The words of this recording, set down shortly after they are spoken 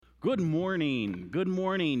Good morning. Good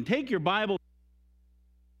morning. Take your Bible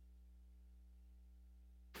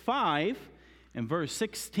 5 and verse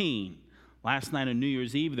 16. Last night on New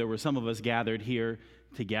Year's Eve, there were some of us gathered here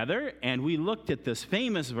together, and we looked at this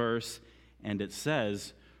famous verse, and it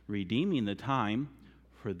says, redeeming the time,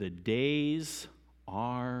 for the days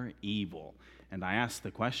are evil. And I asked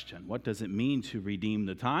the question, what does it mean to redeem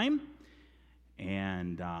the time?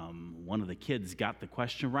 And one of the kids got the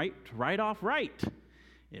question right.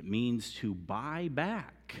 It means to buy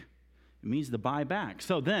back. It means to buy back.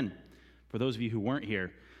 So then, for those of you who weren't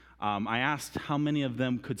here, I asked how many of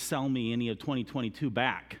them could sell me any of 2022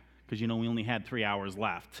 back, because, we only had 3 hours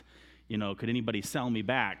left. Could anybody sell me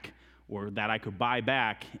back, or that I could buy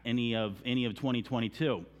back any of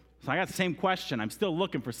 2022? So I got the same question. I'm still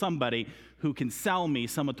looking for somebody who can sell me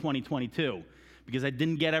some of 2022, because I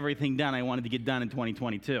didn't get everything done I wanted to get done in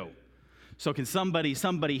 2022. So can somebody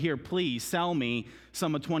here please sell me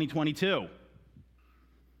some of 2022?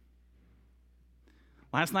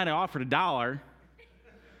 Last night I offered $1,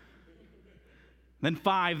 then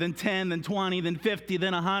 5, then 10, then 20, then 50,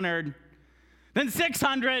 then 100, then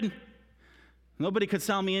 600. Nobody could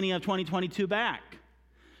sell me any of 2022 back.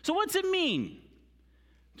 So what's it mean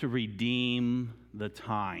to redeem the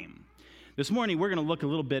time? This morning, we're going to look a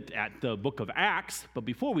little bit at the book of Acts, but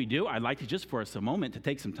before we do, I'd like to just for us a moment to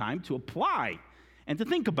take some time to apply and to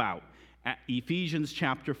think about at Ephesians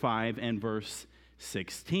chapter 5 and verse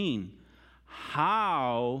 16.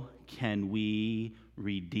 How can we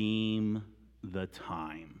redeem the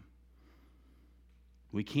time?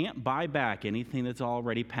 We can't buy back anything that's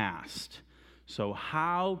already passed. So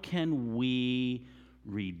how can we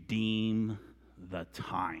redeem the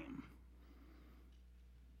time?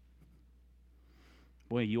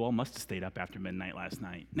 Boy, you all must have stayed up after midnight last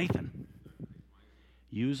night. Nathan,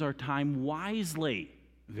 use our time wisely.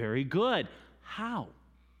 Very good. How?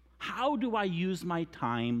 How do I use my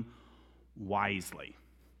time wisely?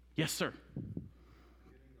 Yes, sir.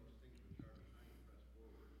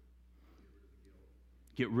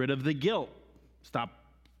 Get rid of the guilt. Stop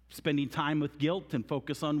spending time with guilt and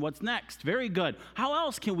focus on what's next. Very good. How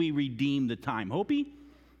else can we redeem the time, Hopi?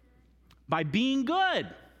 By being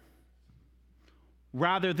good.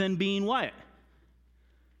 Rather than being what?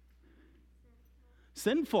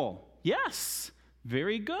 Sinful. Yes.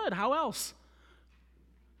 Very good. How else?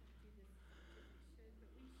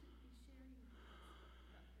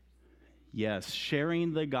 Yes,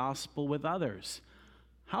 sharing the gospel with others.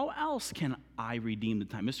 How else can I redeem the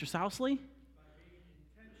time? Mr. Sousley?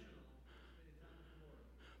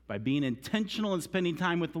 By being intentional and spending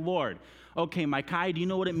time with the Lord. Okay, Micah, do you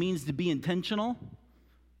know what it means to be intentional?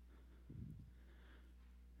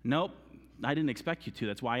 Nope, I didn't expect you to.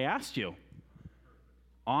 That's why I asked you.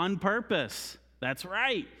 On purpose. That's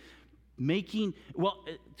right. To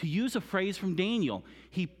use a phrase from Daniel,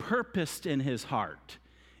 he purposed in his heart.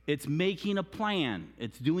 It's making a plan.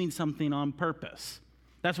 It's doing something on purpose.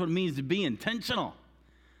 That's what it means to be intentional.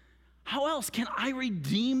 How else can I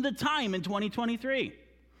redeem the time in 2023?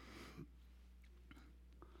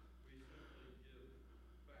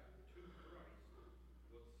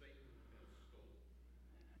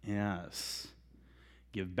 Yes.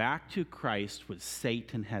 Give back to Christ what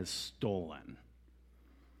Satan has stolen.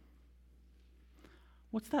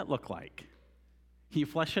 What's that look like? Can you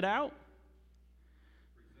flesh it out?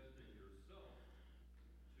 Presenting yourself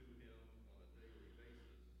to him on a daily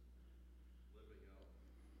basis, living out his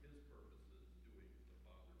purposes, doing the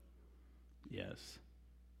Father's work.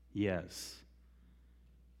 Yes.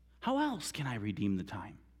 How else can I redeem the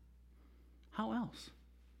time? How else?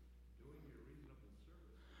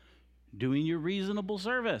 Doing your reasonable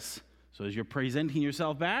service. So as you're presenting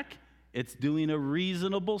yourself back, it's doing a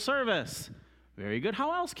reasonable service. Very good.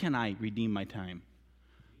 How else can I redeem my time?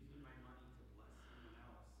 Using my money to bless someone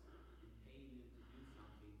else and paying them to do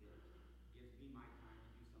something that gives me my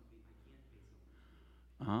time to do something I can't pay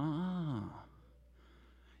someone else.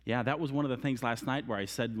 Yeah, that was one of the things last night where I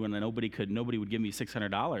said when nobody would give me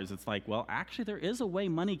 $600. It's like, well, actually there is a way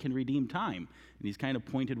money can redeem time. And he's kind of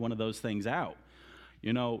pointed one of those things out.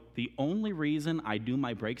 The only reason I do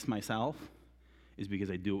my breaks myself is because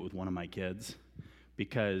I do it with one of my kids.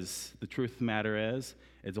 Because the truth of the matter is,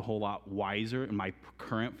 it's a whole lot wiser in my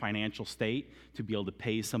current financial state to be able to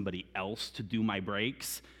pay somebody else to do my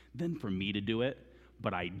breaks than for me to do it.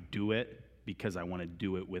 But I do it because I want to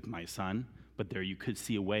do it with my son. But there you could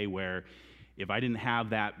see a way where if I didn't have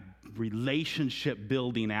that relationship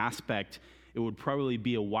building aspect, it would probably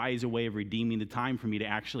be a wiser way of redeeming the time for me to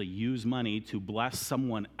actually use money to bless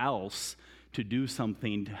someone else to do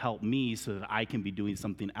something to help me so that I can be doing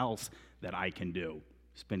something else that I can do,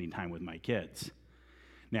 spending time with my kids.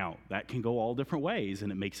 Now, that can go all different ways,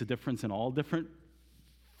 and it makes a difference in all different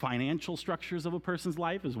financial structures of a person's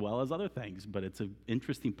life as well as other things. But it's an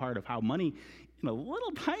interesting part of how money, in a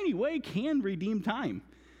little tiny way, can redeem time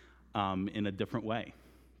in a different way.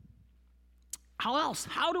 How else?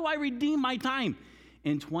 How do I redeem my time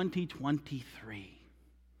in 2023?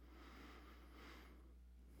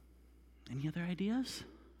 Any other ideas?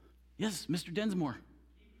 Yes, Mr. Densmore.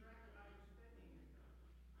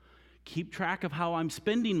 Keep track of how I'm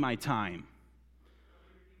spending my time.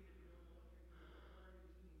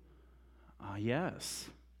 Yes.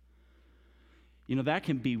 That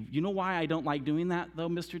can be, why I don't like doing that, though,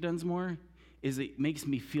 Mr. Densmore? Is it makes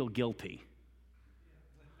me feel guilty.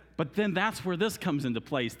 But then that's where this comes into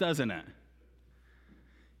place, doesn't it?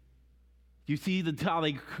 You see how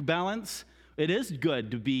they balance? It is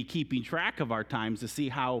good to be keeping track of our times to see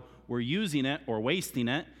how we're using it or wasting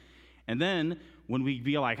it. And then when we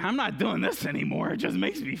feel like, I'm not doing this anymore, it just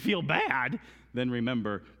makes me feel bad, then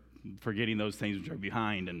remember, forgetting those things which are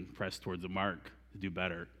behind and press towards the mark to do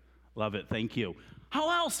better. Love it. Thank you.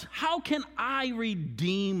 How else? How can I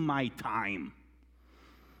redeem my time?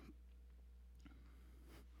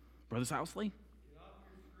 Brother Sousley?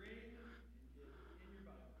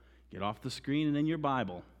 Get off the screen and in your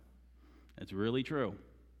Bible. It's really true.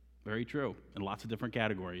 Very true. In lots of different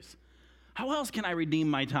categories. How else can I redeem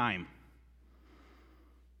my time?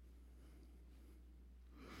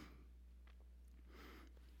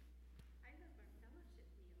 I love our fellowship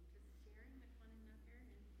meal, just sharing with one another,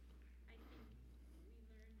 and I think we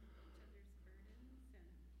learn each other's burdens,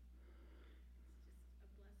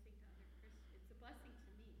 and it's just a blessing to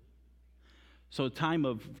other Christians. It's a blessing to me. So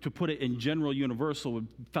to put it in general, universal,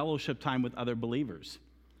 fellowship time with other believers.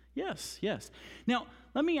 Yes, yes. Now,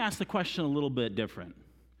 let me ask the question a little bit different.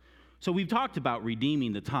 So we've talked about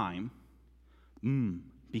redeeming the time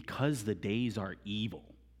because the days are evil.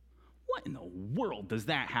 What in the world does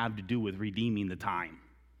that have to do with redeeming the time?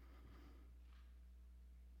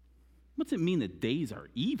 What's it mean that days are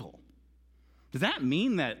evil? Does that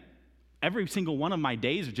mean that every single one of my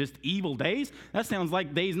days are just evil days? That sounds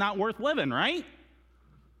like days not worth living, right?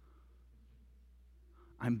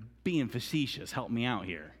 I'm being facetious. Help me out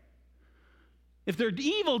here. If they're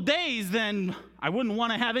evil days, then I wouldn't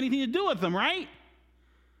want to have anything to do with them, right?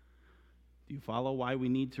 Do you follow why we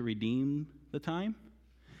need to redeem the time?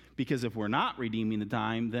 Because if we're not redeeming the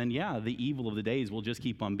time, then the evil of the days will just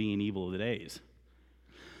keep on being evil of the days.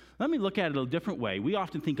 Let me look at it a different way. We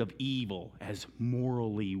often think of evil as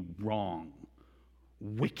morally wrong,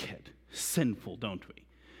 wicked, sinful, don't we?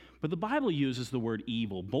 But the Bible uses the word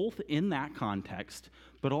evil both in that context,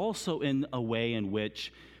 but also in a way in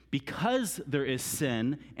which, because there is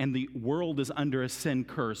sin and the world is under a sin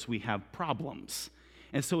curse, we have problems.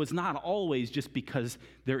 And so it's not always just because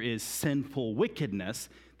there is sinful wickedness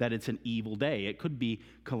that it's an evil day. It could be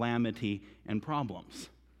calamity and problems.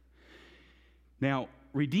 Now,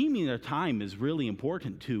 redeeming our time is really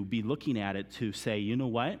important to be looking at it to say, you know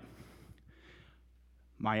what?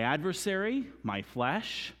 My adversary, my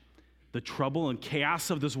flesh, the trouble and chaos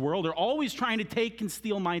of this world are always trying to take and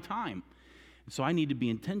steal my time. So I need to be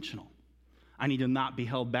intentional. I need to not be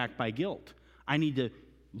held back by guilt. I need to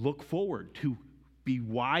look forward to be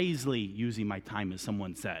wisely using my time, as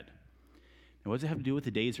someone said. Now, what does it have to do with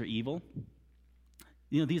the days are evil?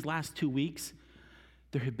 These last 2 weeks,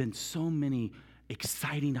 there have been so many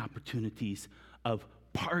exciting opportunities of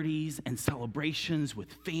parties and celebrations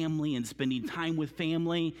with family and spending time with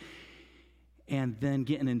family, and then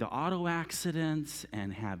getting into auto accidents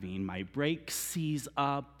and having my brakes seize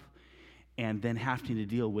up, and then having to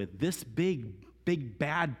deal with this big,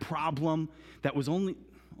 bad problem that was only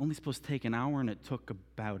supposed to take an hour, and it took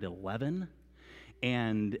about 11.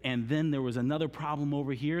 And then there was another problem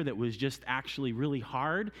over here that was just actually really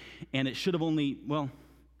hard, and it should have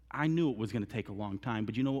I knew it was going to take a long time,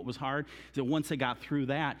 but you know what was hard? Is that once I got through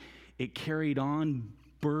that, it carried on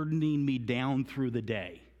burdening me down through the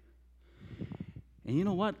day. And you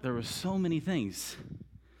know what? There were so many things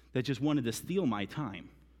that just wanted to steal my time.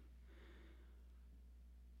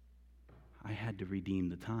 I had to redeem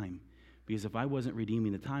the time, because if I wasn't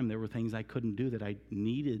redeeming the time, there were things I couldn't do that I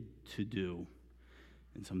needed to do,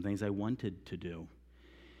 and some things I wanted to do.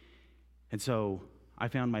 And so I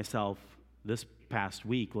found myself this past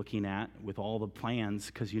week looking at, with all the plans,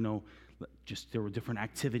 because just there were different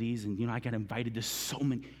activities, and I got invited to so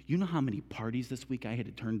many. You know how many parties this week I had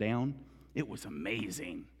to turn down? It was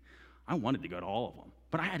amazing. I wanted to go to all of them,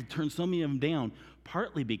 but I had to turn so many of them down,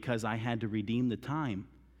 partly because I had to redeem the time.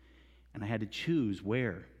 And I had to choose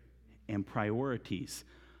where, and priorities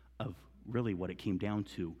of really what it came down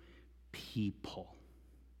to, people.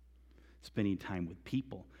 spending time with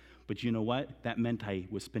people. But you know what? That meant I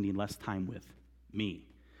was spending less time with me.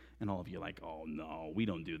 And all of you are like, oh no, we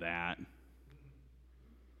don't do that.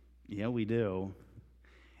 Yeah, we do.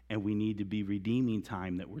 And we need to be redeeming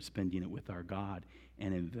time that we're spending it with our God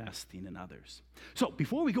and investing in others. So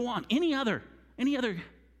before we go on, any other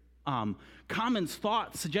comments,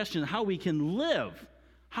 thoughts, suggestions, how we can live?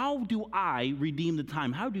 How do I redeem the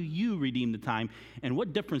time? How do you redeem the time? And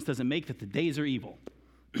what difference does it make that the days are evil?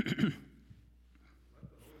 Let the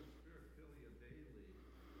Holy Spirit fill you daily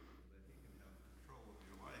so that He can have control of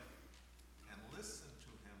your life. And listen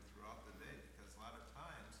to Him throughout the day, because a lot of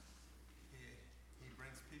times He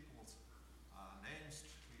brings people's names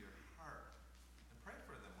to your heart. And pray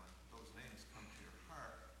for them when those names come to your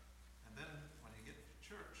heart. And then when you get to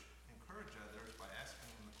church, encourage others by asking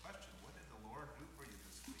them the question, what did the Lord do for you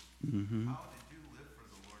this week? How did you live for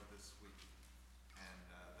the Lord this week? And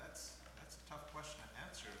that's a tough question to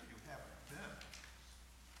answer if you haven't been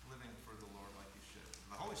living for the Lord like you should.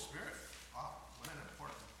 And the Holy Spirit, what an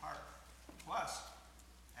important part. Plus,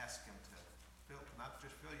 ask Him to not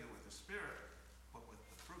just fill you with the Spirit, but with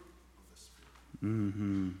the fruit of the Spirit.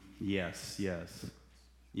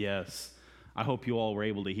 Yes. I hope you all were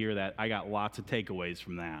able to hear that. I got lots of takeaways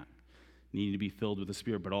from that. Needing to be filled with the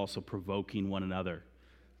Spirit, but also provoking one another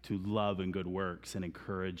to love and good works and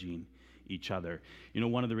encouraging each other. You know,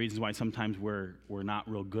 one of the reasons why sometimes we're not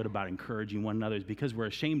real good about encouraging one another is because we're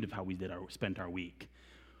ashamed of how we spent our week.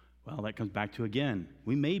 Well, that comes back to, again,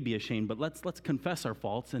 we may be ashamed, but let's confess our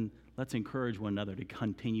faults and let's encourage one another to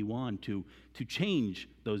continue on, to change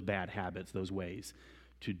those bad habits, those ways,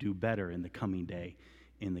 to do better in the coming day,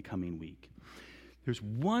 in the coming week. There's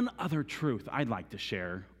one other truth I'd like to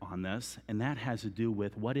share on this, and that has to do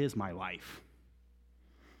with what is my life.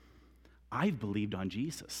 I've believed on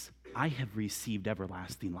Jesus. I have received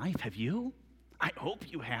everlasting life. Have you? I hope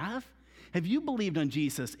you have. Have you believed on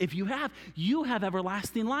Jesus? If you have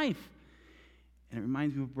everlasting life. And it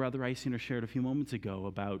reminds me of what Brother Eisinger shared a few moments ago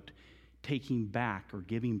about taking back or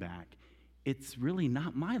giving back. It's really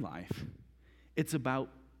not my life. It's about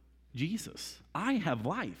Jesus. I have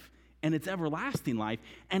life, and it's everlasting life,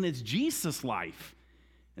 and it's Jesus' life.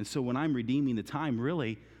 And so when I'm redeeming the time,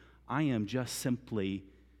 really, I am just simply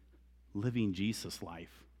living Jesus'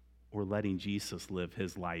 life or letting Jesus live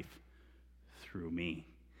His life through me.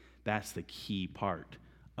 That's the key part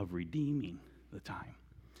of redeeming the time.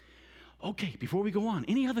 Okay, before we go on,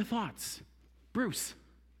 any other thoughts? Bruce?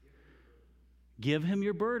 Give Him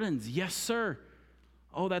your burdens. Yes, sir.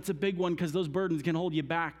 Oh, that's a big one because those burdens can hold you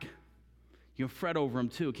back. You fret over them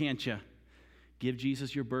too, can't you? Give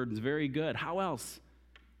Jesus your burdens. Very good. How else?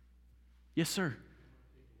 Yes, sir.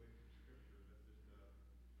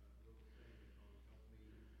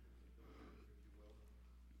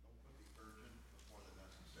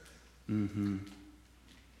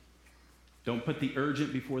 Don't put the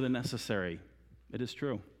urgent before the necessary. It is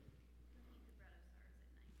true.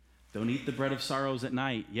 Don't eat the bread of sorrows at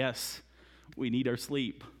night. Yes, we need our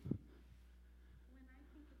sleep. When I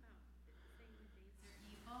think about saying the days are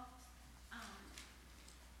evil,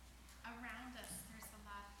 around us there's a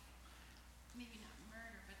lot, maybe not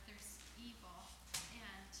murder, but there's evil.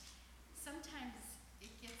 And sometimes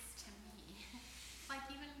it gets to me. Like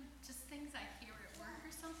even just things I hear at work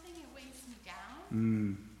or something, it weighs me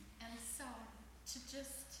down. And so to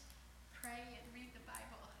just pray and read the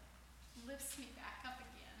Bible lifts me back up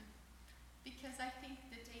again. Because I think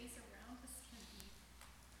the days around us can be,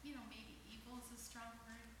 maybe evil is a strong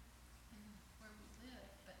word in where we live,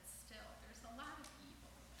 but still, there's a lot of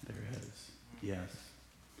evil. There is.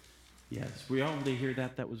 Yes. We already hear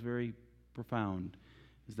that. That was very profound.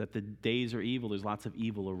 Is that the days are evil. There's lots of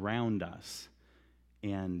evil around us.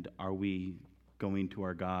 And are we going to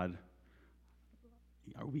our God?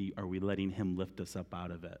 Are we letting Him lift us up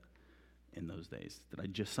out of it in those days? Did I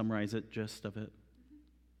just summarize it, gist of it?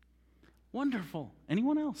 Wonderful.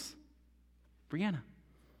 Anyone else? Brianna.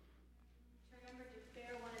 Remember to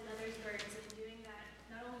bear one another's burdens, and doing that,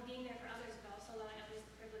 not only being there for others, but also allowing others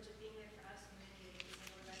the privilege of being there for us when we need it, because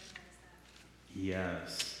the Lord recognizes that.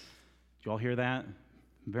 Yes. Did you all hear that?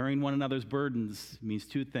 Bearing one another's burdens means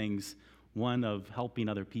two things. One, of helping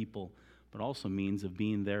other people, but also means of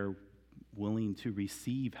being there willing to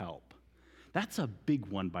receive help. That's a big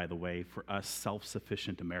one, by the way, for us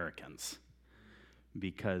self-sufficient Americans.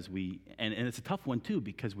 Because and it's a tough one too,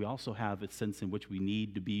 because we also have a sense in which we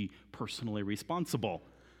need to be personally responsible,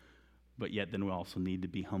 but yet then we also need to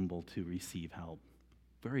be humble to receive help.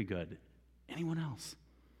 Very good. Anyone else?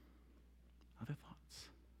 Other thoughts?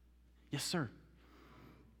 Yes, sir.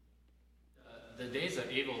 The days of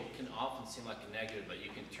evil can often seem like a negative, but you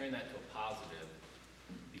can turn that to a positive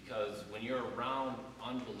Because when you're around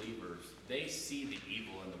unbelievers, they see the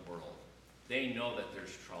evil in the world. They know that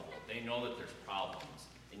there's trouble. They know that there's problems,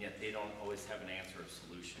 and yet they don't always have an answer or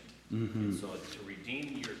solution. And so to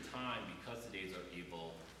redeem your time, because the days are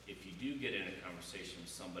evil, if you do get in a conversation with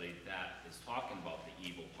somebody that is talking about the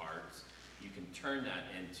evil parts, you can turn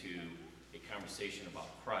that into a conversation about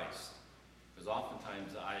Christ. Because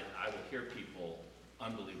oftentimes I will hear people,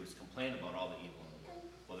 unbelievers, complain about all the evil in the world,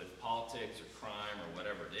 whether it's politics or crime or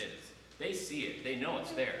whatever it is. They see it. They know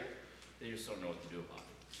it's there. They just don't know what to do about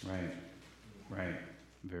it. Right.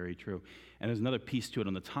 Very true. And there's another piece to it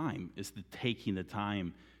on the time, is the taking the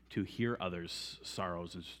time to hear others'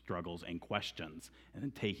 sorrows and struggles and questions, and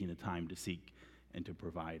then taking the time to seek and to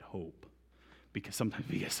provide hope. Because sometimes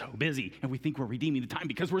we get so busy, and we think we're redeeming the time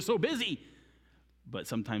because we're so busy. But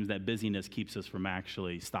sometimes that busyness keeps us from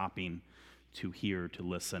actually stopping to hear, to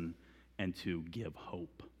listen, and to give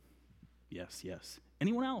hope. Yes.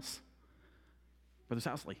 Anyone else? Brother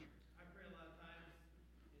Sousley. I pray a lot of times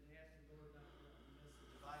and ask the Lord not to let me miss a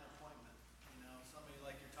divine appointment. You know, somebody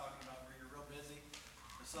like you're talking about where you're real busy,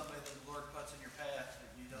 or somebody that the Lord puts in your path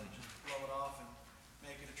that you don't just blow it off and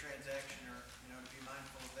make it a transaction, or, you know, to be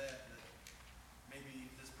mindful of that maybe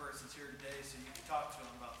this person's here today so you can talk to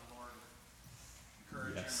them about the Lord,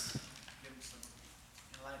 encourage Yes. them, give them some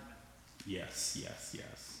enlightenment. Yes.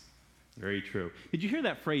 Very true. Did you hear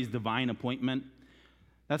that phrase, divine appointment?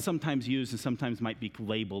 That's sometimes used and sometimes might be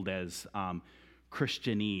labeled as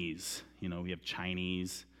Christianese. You know, we have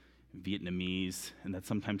Chinese, Vietnamese, and that's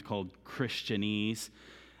sometimes called Christianese.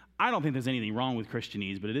 I don't think there's anything wrong with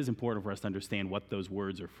Christianese, but it is important for us to understand what those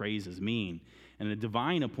words or phrases mean. And a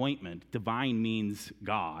divine appointment, divine means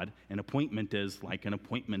God, an appointment is like an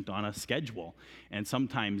appointment on a schedule. And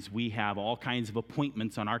sometimes we have all kinds of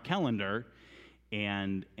appointments on our calendar,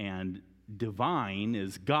 and divine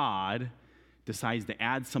is God decides to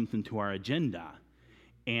add something to our agenda.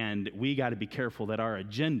 And we got to be careful that our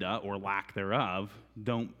agenda, or lack thereof,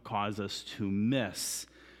 don't cause us to miss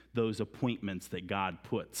those appointments that God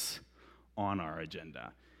puts on our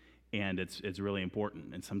agenda. And it's really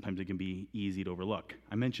important, and sometimes it can be easy to overlook.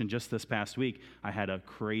 I mentioned just this past week, I had a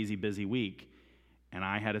crazy busy week, and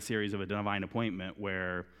I had a series of a divine appointment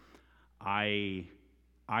where I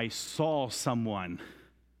saw someone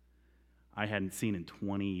I hadn't seen in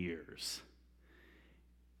 20 years.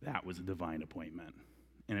 That was a divine appointment,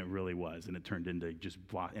 and it really was, and it turned into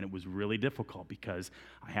and it was really difficult because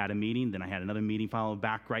I had a meeting, then I had another meeting followed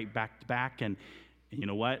back to back, and you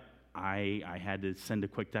know what? I had to send a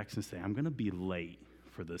quick text and say, I'm going to be late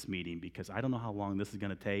for this meeting because I don't know how long this is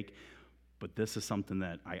going to take, but this is something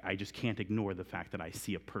that I just can't ignore, the fact that I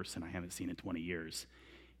see a person I haven't seen in 20 years,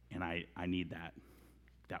 and I need that.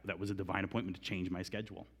 That was a divine appointment to change my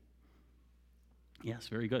schedule. Yes,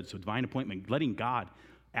 very good. So divine appointment, letting God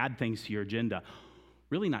add things to your agenda.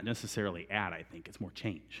 Really not necessarily add, I think. It's more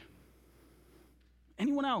change.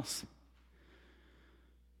 Anyone else?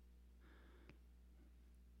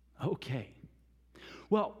 Okay.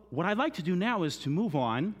 Well, what I'd like to do now is to move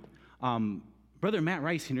on. Brother Matt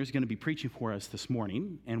Reisinger is going to be preaching for us this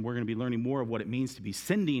morning, and we're going to be learning more of what it means to be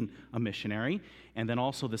sending a missionary. And then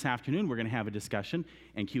also this afternoon, we're going to have a discussion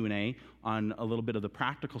and Q&A on a little bit of the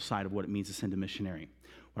practical side of what it means to send a missionary.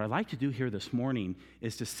 What I'd like to do here this morning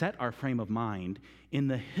is to set our frame of mind in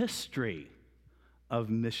the history of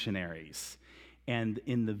missionaries and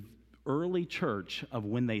in the early church of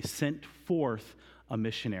when they sent forth a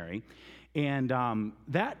missionary. And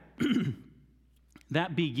that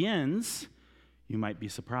begins, you might be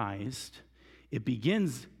surprised, it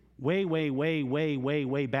begins way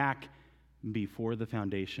back before the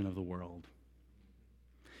foundation of the world.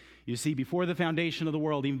 You see, before the foundation of the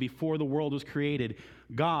world, even before the world was created,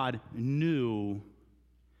 God knew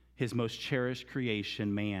his most cherished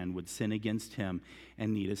creation, man, would sin against him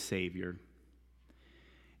and need a Savior.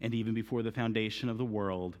 And even before the foundation of the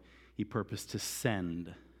world, he purposed to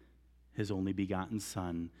send his only begotten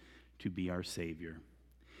Son to be our Savior.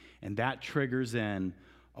 And that triggers in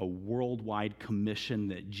a worldwide commission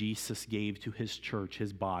that Jesus gave to his church,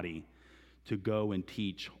 his body, to go and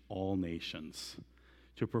teach all nations,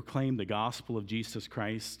 to proclaim the gospel of Jesus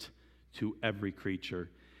Christ to every creature,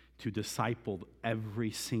 to disciple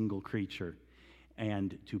every single creature,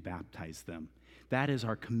 and to baptize them. That is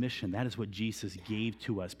our commission. That is what Jesus gave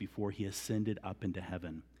to us before he ascended up into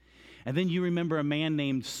heaven. And then you remember a man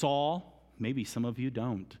named Saul. Maybe some of you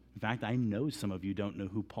don't. In fact, I know some of you don't know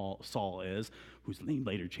who Saul is, whose name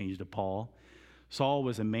later changed to Paul. Saul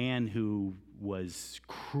was a man who was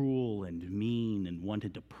cruel and mean and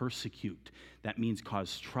wanted to persecute. That means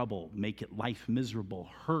cause trouble, make it life miserable,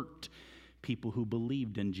 hurt people who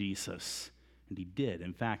believed in Jesus And he did.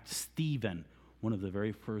 In fact, Stephen, one of the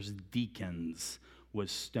very first deacons, was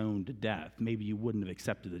stoned to death. Maybe you wouldn't have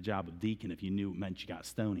accepted the job of deacon if you knew it meant you got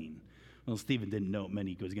stoning. Well, Stephen didn't know it meant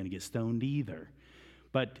he was going to get stoned either.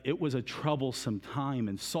 But it was a troublesome time,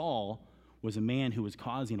 and Saul was a man who was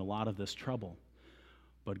causing a lot of this trouble.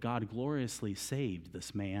 But God gloriously saved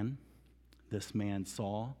this man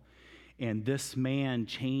Saul, and this man,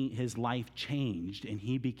 his life changed, and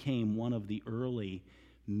he became one of the early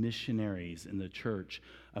missionaries in the church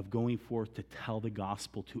of going forth to tell the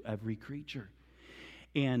gospel to every creature.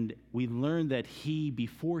 And we learned that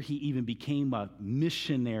before he even became a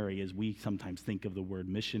missionary, as we sometimes think of the word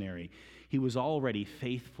missionary, he was already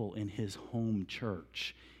faithful in his home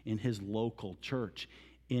church, in his local church,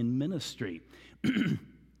 in ministry.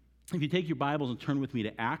 If you take your Bibles and turn with me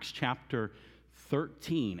to Acts chapter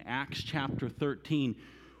 13. Acts chapter 13.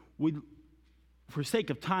 For sake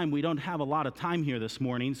of time, we don't have a lot of time here this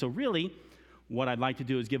morning, so really what I'd like to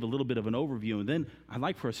do is give a little bit of an overview, and then I'd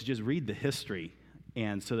like for us to just read the history,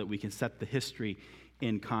 and so that we can set the history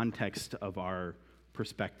in context of our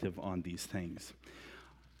perspective on these things.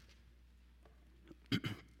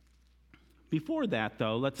 Before that,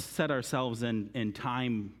 though, let's set ourselves in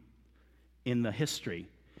time in the history.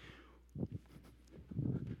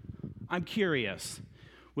 I'm curious,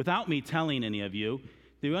 without me telling any of you,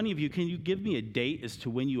 can you give me a date as to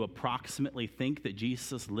when you approximately think that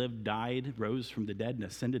Jesus lived, died, rose from the dead, and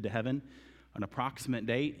ascended to heaven? An approximate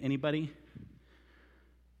date? Anybody?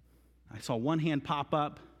 I saw one hand pop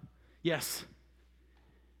up. Yes.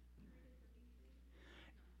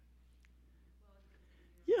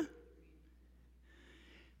 Yeah.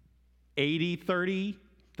 80, 30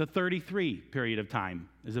 to 33 period of time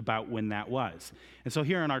is about when that was. And so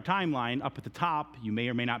here on our timeline, up at the top, you may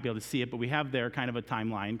or may not be able to see it, but we have there kind of a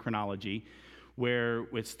timeline chronology where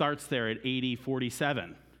it starts there at AD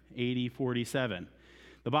 47. AD 47.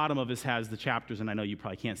 The bottom of this has the chapters, and I know you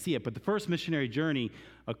probably can't see it, but the first missionary journey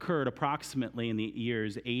occurred approximately in the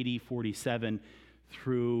years AD 47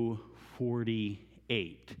 through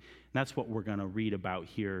 48. And that's what we're going to read about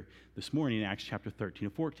here this morning in Acts chapter 13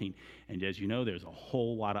 and 14. And as you know, there's a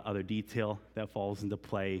whole lot of other detail that falls into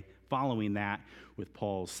play following that with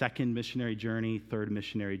Paul's second missionary journey, third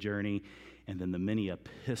missionary journey, and then the many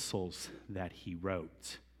epistles that he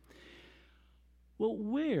wrote. Well,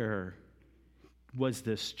 where was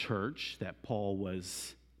this church that Paul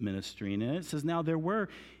was ministering in? It says, now there were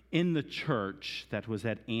in the church that was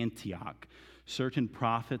at Antioch certain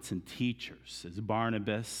prophets and teachers, as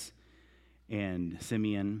Barnabas and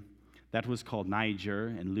Simeon, that was called Niger,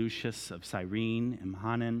 and Lucius of Cyrene, and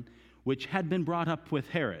Hanan, which had been brought up with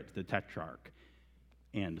Herod, the tetrarch,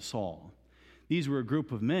 and Saul. These were a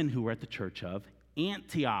group of men who were at the church of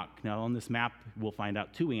Antioch. Now, on this map, we'll find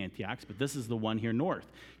out two Antiochs, but this is the one here north.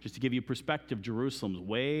 Just to give you perspective, Jerusalem's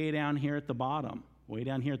way down here at the bottom, way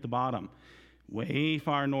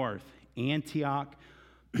far north. Antioch,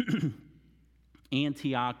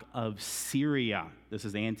 Antioch of Syria. This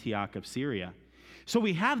is Antioch of Syria. So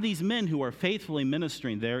we have these men who are faithfully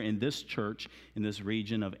ministering there in this church, in this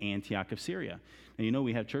region of Antioch of Syria. And you know,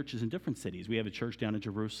 we have churches in different cities. We have a church down in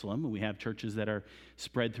Jerusalem, and we have churches that are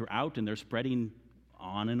spread throughout, and they're spreading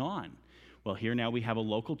on and on. Well, here now we have a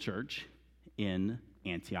local church in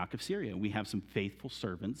Antioch of Syria. We have some faithful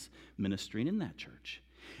servants ministering in that church.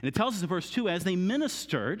 And it tells us in verse 2, as they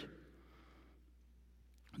ministered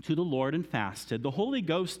to the Lord and fasted, the Holy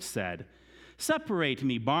Ghost said, separate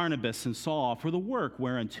me, Barnabas and Saul, for the work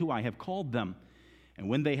whereunto I have called them. And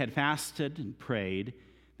when they had fasted and prayed,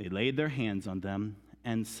 they laid their hands on them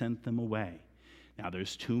and sent them away. Now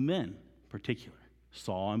there's two men in particular,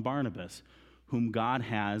 Saul and Barnabas, whom God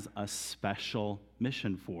has a special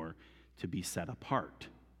mission for, to be set apart.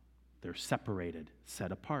 They're separated,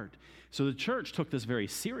 set apart. So the church took this very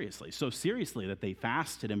seriously, so seriously that they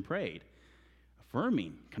fasted and prayed,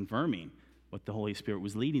 affirming, confirming what the Holy Spirit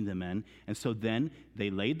was leading them in. And so then they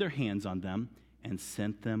laid their hands on them and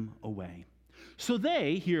sent them away. So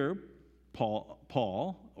they, here,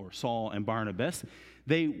 Paul, or Saul and Barnabas,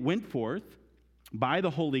 they went forth by the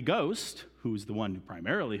Holy Ghost, who's the one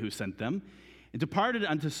primarily who sent them, and departed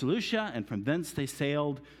unto Seleucia, and from thence they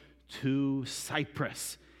sailed to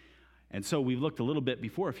Cyprus. And so we looked a little bit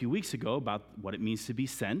before, a few weeks ago, about what it means to be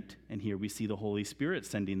sent. And here we see the Holy Spirit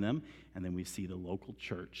sending them, and then we see the local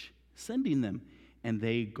church sending them. And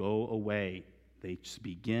they go away. They just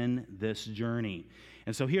begin this journey.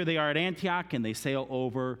 And so here they are at Antioch, and they sail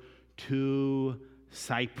over to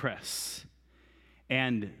Cyprus.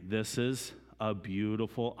 And this is a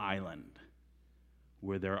beautiful island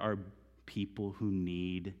where there are people who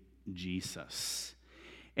need Jesus.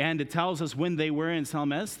 And it tells us when they were in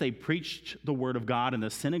Salamis, they preached the word of God in the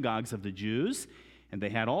synagogues of the Jews, and they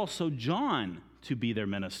had also John to be their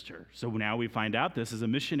minister. So now we find out this is a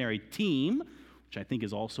missionary team, which I think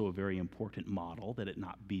is also a very important model, that it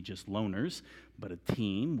not be just loners, but a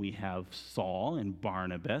team. We have Saul and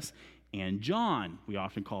Barnabas and John. We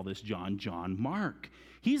often call this John Mark.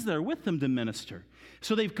 He's there with them to minister.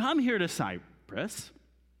 So they've come here to Cyprus,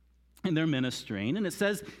 and they're ministering. And it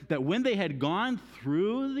says that when they had gone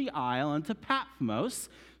through the island to Patmos,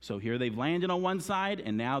 so here they've landed on one side,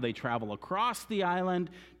 and now they travel across the island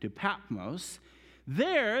to Patmos,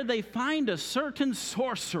 there they find a certain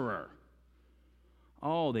sorcerer.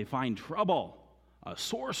 Oh, they find trouble. A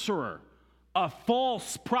sorcerer, a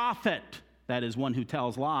false prophet, that is one who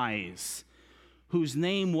tells lies, whose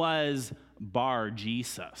name was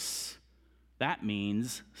Bar-Jesus. That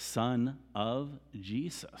means son of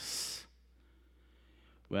Jesus.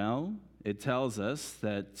 Well, it tells us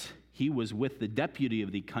that he was with the deputy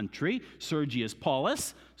of the country, Sergius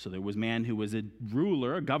Paulus. So there was a man who was a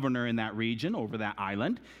ruler, a governor in that region, over that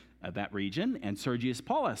island, that region, and Sergius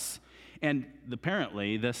Paulus. And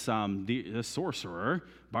apparently this sorcerer,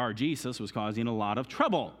 Bar-Jesus, was causing a lot of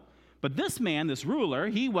trouble. But this man, this ruler,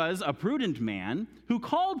 he was a prudent man who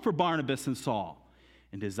called for Barnabas and Saul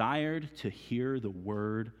and desired to hear the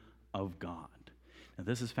word of God. Now,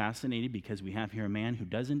 this is fascinating because we have here a man who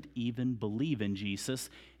doesn't even believe in Jesus,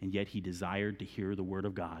 and yet he desired to hear the word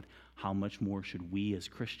of God. How much more should we as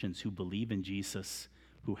Christians who believe in Jesus,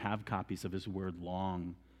 who have copies of his word,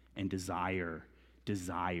 long and desire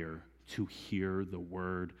to hear the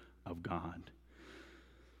word of God?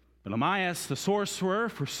 But Amias, the sorcerer,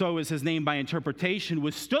 for so is his name by interpretation,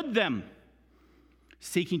 withstood them,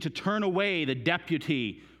 seeking to turn away the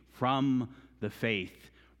deputy from the faith.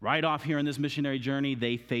 Right off here in this missionary journey,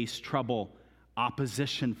 they face trouble,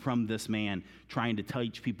 opposition from this man, trying to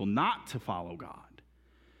teach people not to follow God.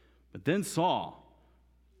 But then Saul,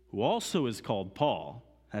 who also is called Paul,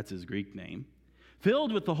 that's his Greek name,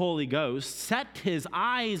 filled with the Holy Ghost, set his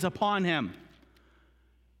eyes upon him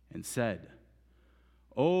and said,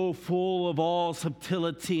 O full of all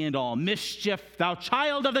subtlety and all mischief, thou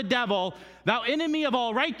child of the devil, thou enemy of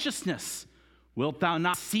all righteousness, wilt thou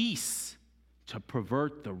not cease to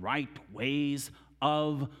pervert the right ways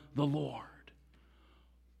of the Lord?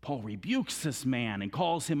 Paul rebukes this man and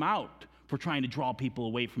calls him out for trying to draw people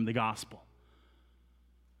away from the gospel.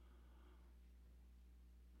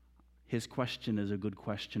 His question is a good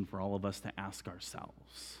question for all of us to ask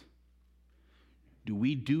ourselves. Do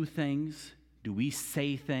we do things? Do we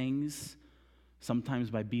say things,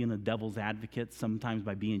 sometimes by being a devil's advocate, sometimes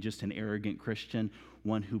by being just an arrogant Christian,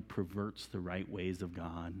 one who perverts the right ways of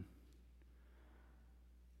God?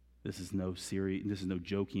 This is no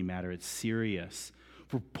joking matter. It's serious.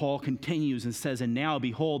 For Paul continues and says, And now,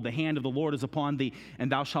 behold, the hand of the Lord is upon thee,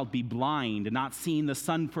 and thou shalt be blind, and not seeing the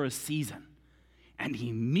sun for a season. And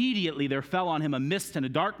immediately there fell on him a mist and a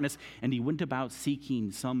darkness, and he went about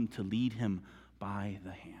seeking some to lead him by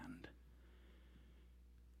the hand.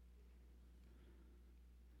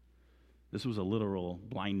 This was a literal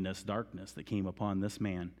blindness, darkness that came upon this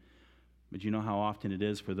man. But you know how often it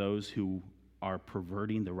is for those who are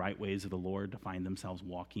perverting the right ways of the Lord to find themselves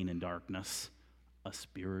walking in darkness, a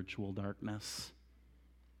spiritual darkness.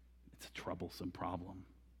 It's a troublesome problem.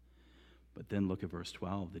 But then look at verse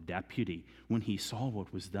 12. The deputy, when he saw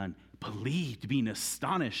what was done, believed, being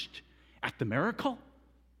astonished at the miracle.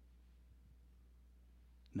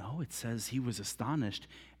 No, it says he was astonished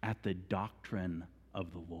at the doctrine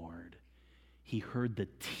of the Lord. He heard the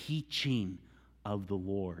teaching of the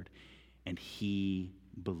Lord, and he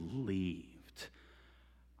believed.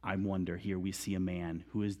 I wonder, here we see a man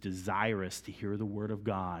who is desirous to hear the word of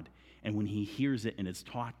God, and when he hears it and it's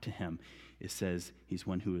taught to him, it says he's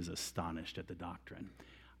one who is astonished at the doctrine.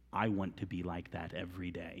 I want to be like that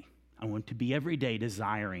every day. I want to be every day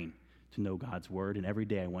desiring to know God's word, and every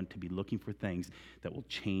day I want to be looking for things that will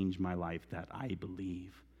change my life, that I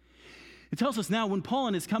believe. It tells us now, when Paul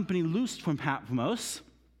and his company loosed from Patmos,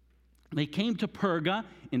 they came to Perga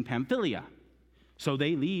in Pamphylia. So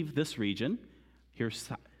they leave this region, here's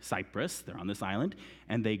Cyprus, they're on this island,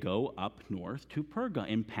 and they go up north to Perga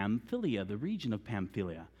in Pamphylia, the region of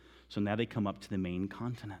Pamphylia. So now they come up to the main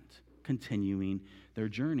continent, continuing their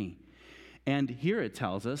journey. And here it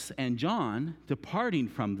tells us, and John, departing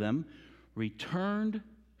from them, returned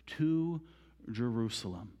to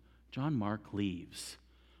Jerusalem. John Mark leaves.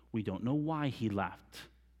 We don't know why he left.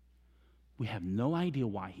 We have no idea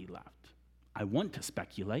why he left. I want to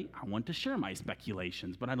speculate. I want to share my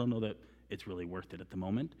speculations, but I don't know that it's really worth it at the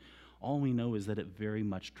moment. All we know is that it very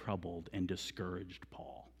much troubled and discouraged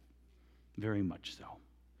Paul. Very much so.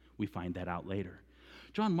 We find that out later.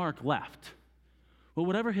 John Mark left. Well,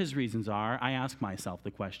 whatever his reasons are, I ask myself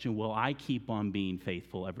the question, will I keep on being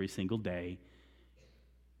faithful every single day,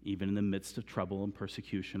 even in the midst of trouble and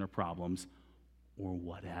persecution or problems, or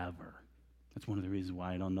whatever? That's one of the reasons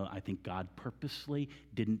why I don't know. I think God purposely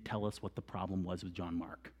didn't tell us what the problem was with John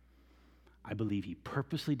Mark. I believe he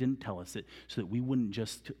purposely didn't tell us it so that we wouldn't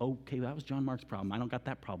just, okay, that was John Mark's problem. I don't got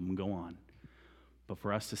that problem, and go on. But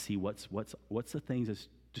for us to see what's the things that's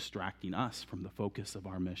distracting us from the focus of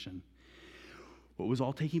our mission. What was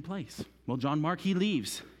all taking place? Well, John Mark, he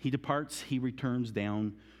leaves. He departs. He returns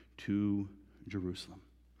down to Jerusalem.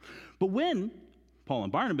 But when Paul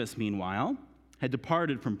and Barnabas, meanwhile, had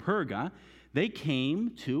departed from Perga, they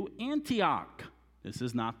came to Antioch. This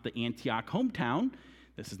is not the Antioch hometown.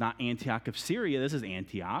 This is not Antioch of Syria. This is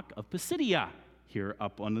Antioch of Pisidia, here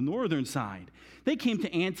up on the northern side. They came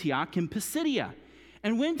to Antioch in Pisidia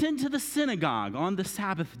and went into the synagogue on the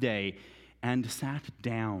Sabbath day and sat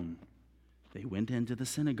down. They went into the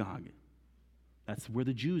synagogue. That's where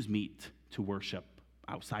the Jews meet to worship,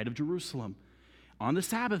 outside of Jerusalem. On the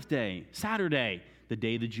Sabbath day, Saturday, the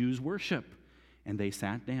day the Jews worship, and they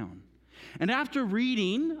sat down. And after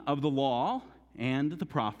reading of the law and the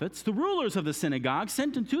prophets, the rulers of the synagogue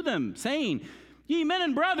sent unto them, saying, Ye men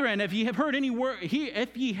and brethren, if ye have heard any word,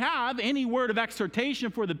 if ye have any word of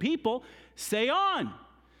exhortation for the people, say on.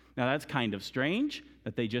 Now that's kind of strange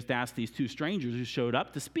that they just asked these two strangers who showed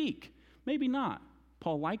up to speak. Maybe not.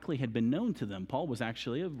 Paul likely had been known to them. Paul was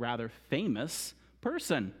actually a rather famous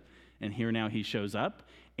person. And here now he shows up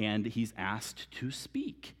and he's asked to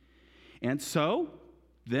speak. And so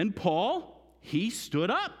then Paul, he stood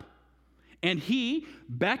up and he,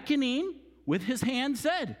 beckoning with his hand,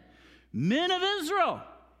 said, Men of Israel,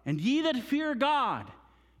 and ye that fear God,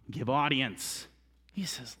 give audience. He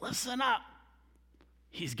says, listen up.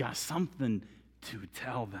 He's got something to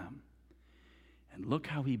tell them. And look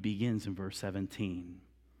how he begins in verse 17.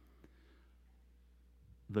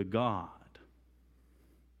 The God.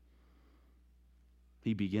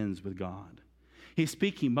 He begins with God. He's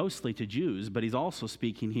speaking mostly to Jews, but he's also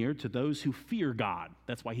speaking here to those who fear God.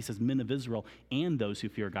 That's why he says men of Israel and those who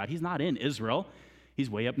fear God. He's not in Israel. He's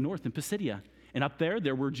way up north in Pisidia. And up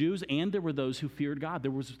there were Jews and there were those who feared God.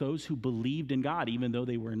 There was those who believed in God, even though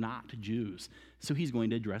they were not Jews. So he's going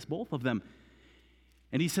to address both of them.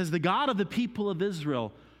 And he says, the God of the people of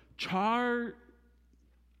Israel chose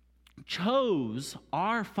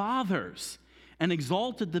our fathers and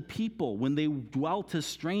exalted the people when they dwelt as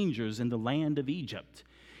strangers in the land of Egypt.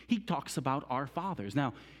 He talks about our fathers.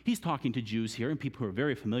 Now, he's talking to Jews here and people who are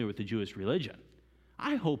very familiar with the Jewish religion.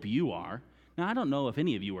 I hope you are. Now, I don't know if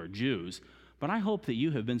any of you are Jews, but I hope that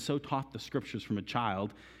you have been so taught the scriptures from a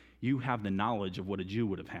child, you have the knowledge of what a Jew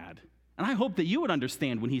would have had. And I hope that you would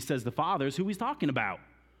understand when he says the fathers who he's talking about.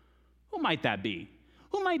 Who might that be?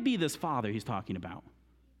 Who might be this father he's talking about?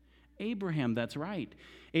 Abraham, that's right.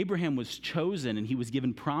 Abraham was chosen and he was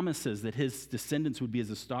given promises that his descendants would be as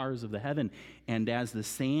the stars of the heaven and as the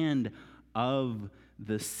sand of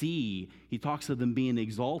the sea. He talks of them being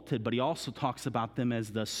exalted, but he also talks about them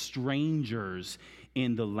as the strangers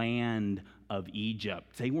in the land of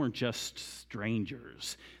Egypt. They weren't just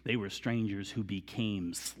strangers. They were strangers who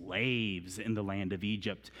became slaves in the land of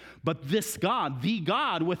Egypt. But this God, the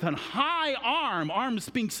God with an high arm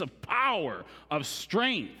speaks of power, of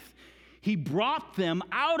strength. He brought them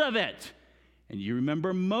out of it. And you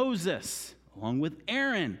remember Moses, along with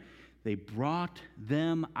Aaron. They brought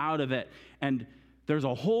them out of it. And there's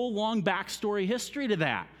a whole long backstory history to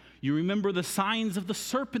that. You remember the signs of the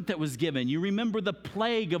serpent that was given. You remember the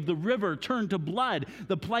plague of the river turned to blood,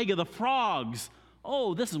 the plague of the frogs.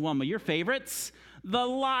 Oh, this is one of your favorites. The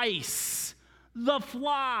lice, the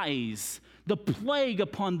flies, the plague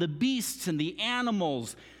upon the beasts and the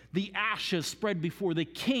animals, the ashes spread before the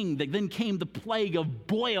king. Then came the plague of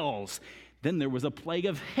boils. Then there was a plague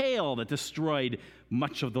of hail that destroyed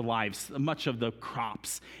much of the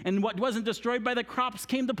crops. And what wasn't destroyed by the crops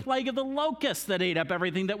came the plague of the locusts that ate up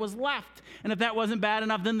everything that was left. And if that wasn't bad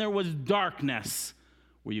enough, then there was darkness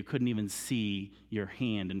where you couldn't even see your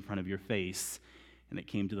hand in front of your face. And it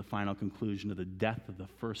came to the final conclusion of the death of the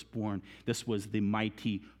firstborn. This was the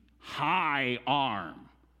mighty high arm.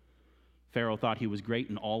 Pharaoh thought he was great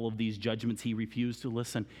in all of these judgments. He refused to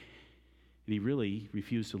listen. And he really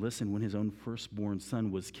refused to listen when his own firstborn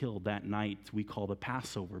son was killed that night we call the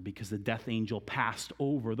Passover, because the death angel passed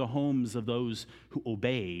over the homes of those who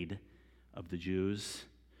obeyed, of the Jews,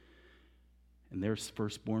 and their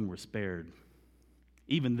firstborn were spared.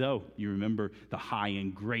 Even though, you remember, the high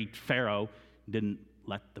and great Pharaoh didn't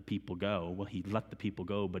let the people go. Well, he let the people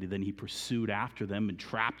go, but then he pursued after them and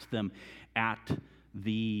trapped them at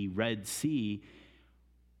the Red Sea,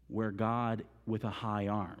 where God with a high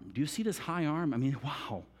arm. Do you see this high arm? I mean,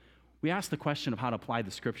 wow. We asked the question of how to apply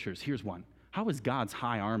the scriptures. Here's one. How is God's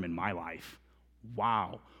high arm in my life?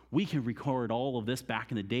 Wow. We can record all of this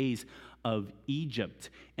back in the days of Egypt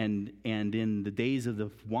and in the days of the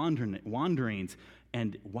wanderings.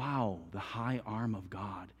 And wow, the high arm of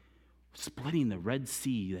God, splitting the Red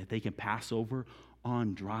Sea that they can pass over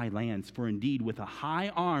on dry lands. For indeed, with a high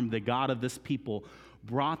arm, the God of this people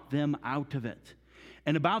brought them out of it.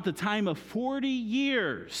 And about the time of 40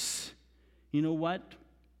 years, you know what?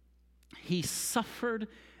 He suffered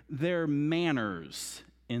their manners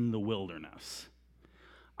in the wilderness.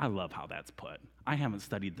 I love how that's put. I haven't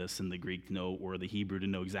studied this in the Greek to know, or the Hebrew to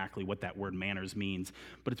know exactly what that word manners means,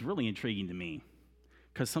 but it's really intriguing to me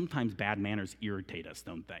because sometimes bad manners irritate us,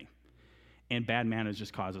 don't they? And bad manners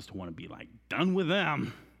just cause us to want to be like, done with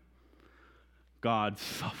them. God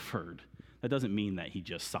suffered. That doesn't mean that he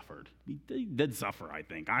just suffered. He did suffer, I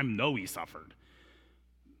think. I know he suffered.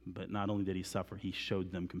 But not only did he suffer, he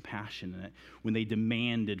showed them compassion. And when they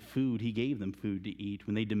demanded food, he gave them food to eat.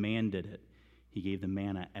 When they demanded it, he gave them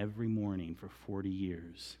manna every morning for 40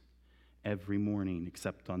 years. Every morning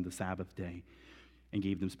except on the Sabbath day. And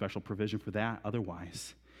gave them special provision for that.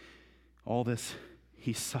 Otherwise, all this,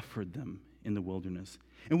 he suffered them in the wilderness.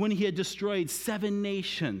 And when he had destroyed 7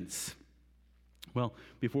 nations, well,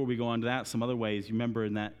 before we go on to that, some other ways, you remember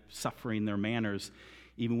in that suffering their manners,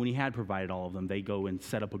 even when he had provided all of them, they go and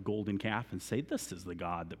set up a golden calf and say, this is the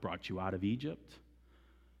God that brought you out of Egypt.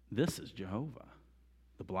 This is Jehovah.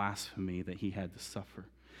 The blasphemy that he had to suffer.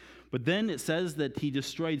 But then it says that he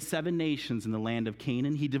destroyed 7 nations in the land of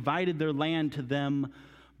Canaan. He divided their land to them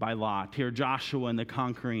by lot. Here, Joshua and the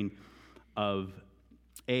conquering of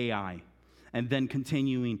Ai. And then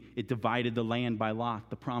continuing, it divided the land by lot.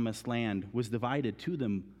 The promised land was divided to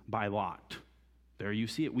them by lot. There you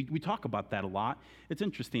see it. We talk about that a lot. It's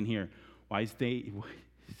interesting here.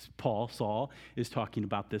 Saul is talking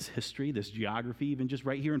about this history, this geography, even just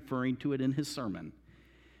right here referring to it in his sermon.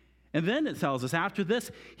 And then it tells us, after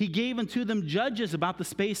this, he gave unto them judges about the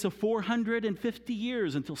space of 450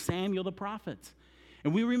 years until Samuel the prophet.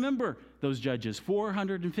 And we remember those judges,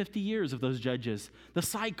 450 years of those judges, the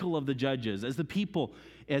cycle of the judges. As the people,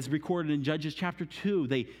 as recorded in Judges chapter 2,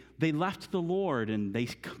 they left the Lord and they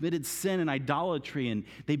committed sin and idolatry and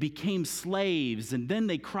they became slaves. And then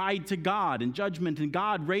they cried to God in judgment, and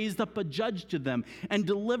God raised up a judge to them and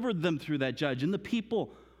delivered them through that judge. And the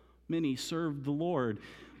people, many served the Lord.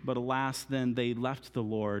 But alas, then they left the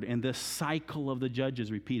Lord. And this cycle of the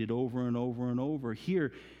judges repeated over and over and over.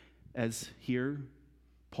 Here,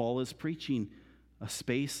 Paul is preaching a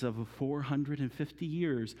space of 450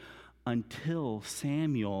 years until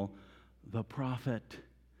Samuel the prophet.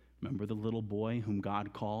 Remember the little boy whom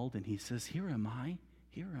God called? And he says, here am I,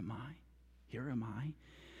 here am I, here am I.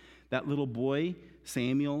 That little boy,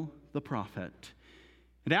 Samuel the prophet.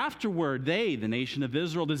 And afterward, they, the nation of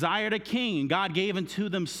Israel, desired a king, and God gave unto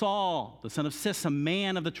them Saul, the son of Cis, a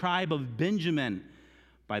man of the tribe of Benjamin,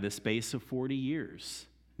 by the space of 40 years.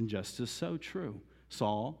 And just as so true,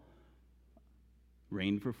 Saul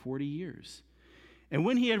reigned for 40 years. And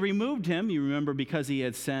when he had removed him, you remember because he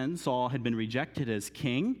had sinned, Saul had been rejected as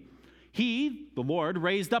king. He, the Lord,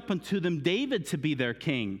 raised up unto them David to be their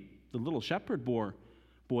king, the little shepherd boy,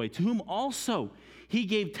 to whom also he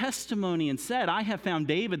gave testimony and said, I have found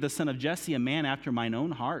David, the son of Jesse, a man after mine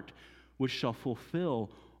own heart, which shall fulfill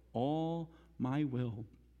all my will.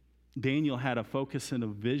 Daniel had a focus and a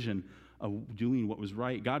vision of doing what was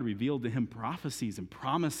right. God revealed to him prophecies and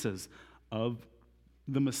promises of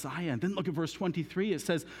the Messiah. And then look at verse 23. It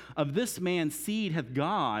says, of this man's seed hath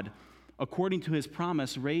God, according to his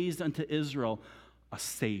promise, raised unto Israel a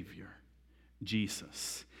Savior,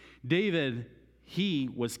 Jesus. David, he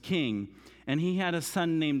was king, and he had a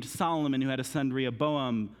son named Solomon, who had a son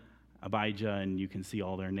Rehoboam, Abijah, and you can see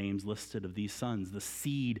all their names listed of these sons, the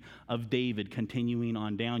seed of David, continuing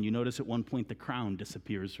on down. You notice at one point the crown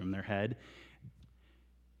disappears from their head.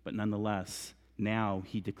 But nonetheless, now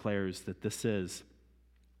he declares that this is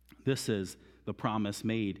the promise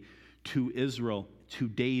made to Israel, to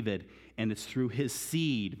David, and it's through his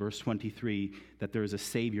seed, verse 23, that there is a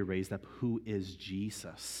Savior raised up, who is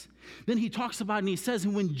Jesus. Then he talks about, and he says,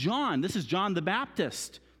 and when John, this is John the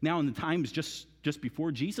Baptist, now in the times just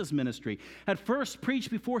before Jesus' ministry, had first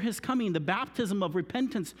preached before his coming the baptism of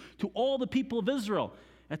repentance to all the people of Israel.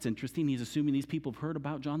 That's interesting. He's assuming these people have heard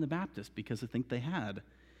about John the Baptist because I think they had.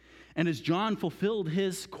 And as John fulfilled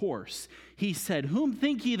his course, he said, whom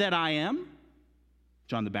think ye that I am?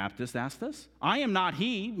 John the Baptist asked us. I am not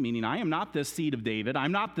he, meaning I am not this seed of David.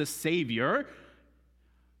 I'm not this Savior.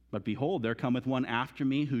 But behold, there cometh one after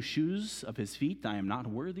me, whose shoes of his feet I am not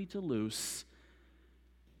worthy to loose.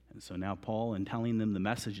 And so now Paul, in telling them the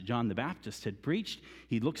message John the Baptist had preached,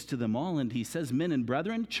 he looks to them all and he says, Men and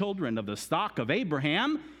brethren, children of the stock of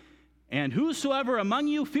Abraham, and whosoever among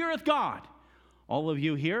you feareth God. All of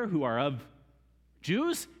you here who are of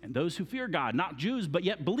Jews and those who fear God, not Jews, but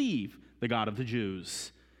yet believe the God of the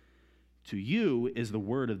Jews. To you is the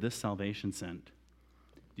word of this salvation sent.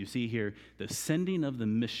 You see here, the sending of the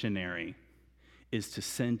missionary is to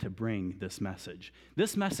send to bring this message.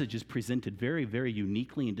 This message is presented very, very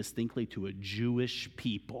uniquely and distinctly to a Jewish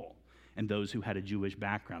people and those who had a Jewish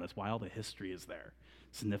background. That's why all the history is there.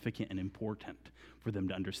 Significant and important for them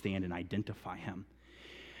to understand and identify him.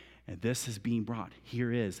 And this is being brought.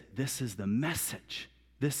 This is the message.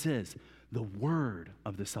 This is the word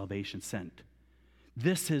of the salvation sent.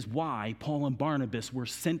 This is why Paul and Barnabas were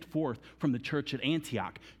sent forth from the church at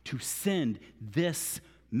Antioch to send this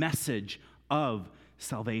message of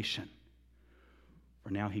salvation. For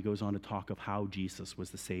now he goes on to talk of how Jesus was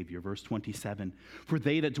the Savior. Verse 27, For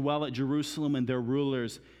they that dwell at Jerusalem and their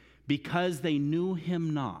rulers, because they knew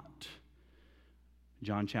him not.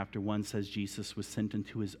 John chapter 1 says Jesus was sent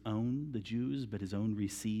unto his own, the Jews, but his own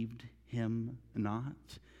received him not.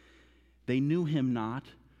 They knew him not,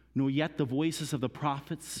 nor yet the voices of the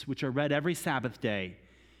prophets, which are read every Sabbath day.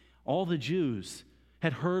 All the Jews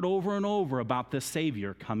had heard over and over about this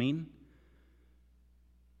Savior coming.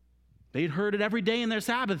 They'd heard it every day in their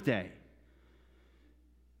Sabbath day.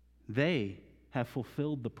 They have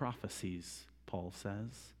fulfilled the prophecies, Paul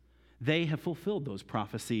says. They have fulfilled those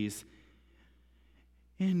prophecies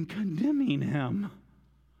in condemning him.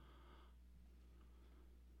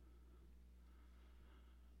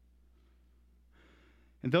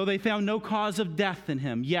 And though they found no cause of death in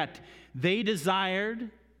him, yet they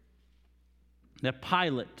desired that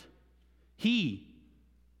Pilate,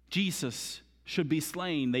 Jesus, should be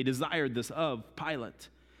slain. They desired this of Pilate.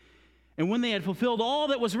 And when they had fulfilled all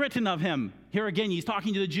that was written of him, here again he's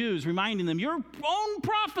talking to the Jews, reminding them, your own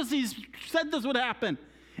prophecies said this would happen,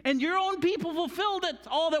 and your own people fulfilled it,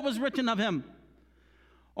 all that was written of him.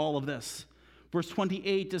 All of this. Verse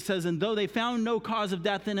 28, it says, And though they found no cause of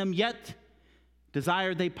death in him, yet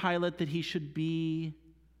desired they Pilate that he should be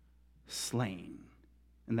slain.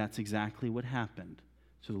 And that's exactly what happened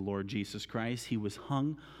to the Lord Jesus Christ. He was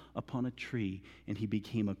hung upon a tree, and he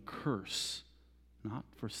became a curse, not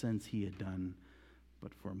for sins he had done,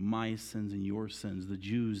 but for my sins and your sins. The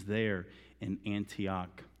Jews there in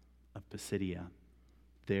Antioch of Pisidia,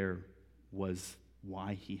 there was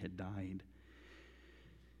why he had died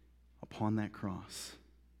upon that cross.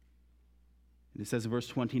 And it says in verse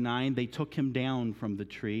 29, they took him down from the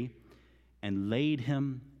tree and laid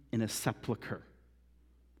him in a sepulcher.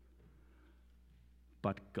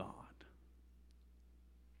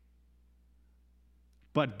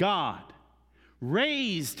 But God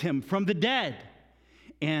raised him from the dead,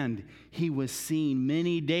 and he was seen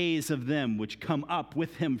many days of them which come up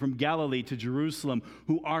with him from Galilee to Jerusalem,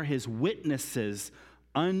 who are his witnesses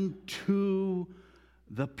unto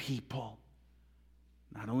the people.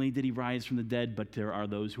 Not only did he rise from the dead, but there are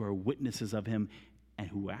those who are witnesses of him and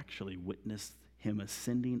who actually witnessed him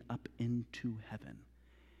ascending up into heaven.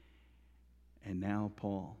 And now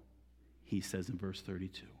Paul, he says in verse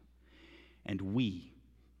 32, And we,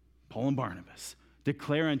 Paul and Barnabas,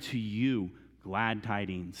 declare unto you glad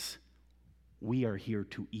tidings. We are here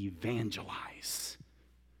to evangelize.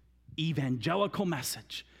 Evangelical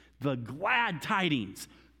message. The glad tidings.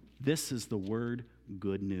 This is the word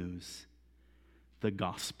good news. The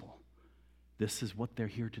gospel. This is what they're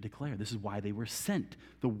here to declare. This is why they were sent,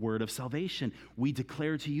 the word of salvation. We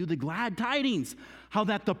declare to you the glad tidings, how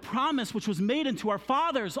that the promise which was made unto our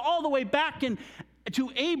fathers all the way back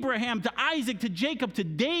to Abraham, to Isaac, to Jacob, to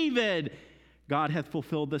David, God hath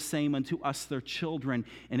fulfilled the same unto us, their children.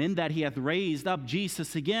 And in that he hath raised up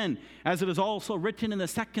Jesus again, as it is also written in the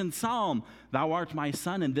second psalm, Thou art my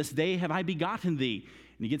son, and this day have I begotten thee.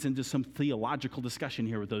 And he gets into some theological discussion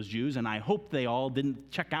here with those Jews, and I hope they all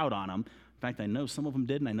didn't check out on him. In fact, I know some of them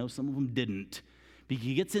did, and I know some of them didn't. But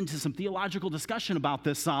he gets into some theological discussion about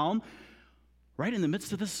this psalm right in the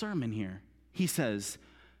midst of this sermon here. He says,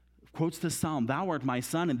 quotes this psalm, Thou art my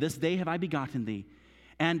son, and this day have I begotten thee.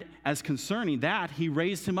 And as concerning that, he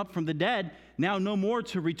raised him up from the dead, now no more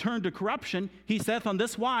to return to corruption. He saith on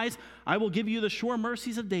this wise, I will give you the sure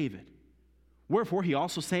mercies of David. Wherefore he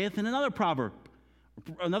also saith in another proverb,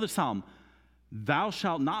 another psalm, Thou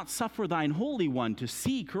shalt not suffer thine Holy One to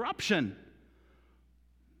see corruption.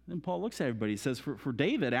 Then Paul looks at everybody. He says, for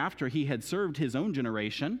David, after he had served his own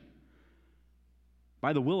generation,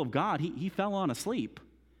 by the will of God, he fell on asleep.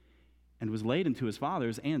 and was laid into his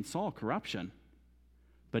fathers and saw corruption.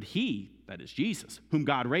 But he, that is Jesus, whom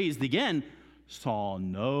God raised again, saw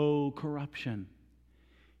no corruption.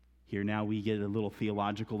 Here now we get a little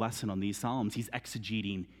theological lesson on these Psalms. He's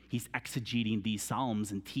exegeting these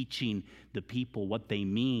Psalms and teaching the people what they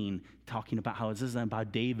mean, talking about how this isn't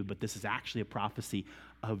about David, but this is actually a prophecy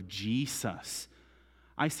of Jesus.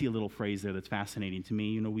 I see a little phrase there that's fascinating to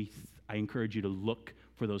me. I encourage you to look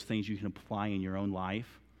for those things you can apply in your own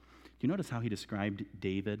life. Do you notice how he described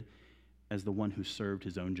David as the one who served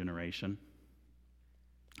his own generation?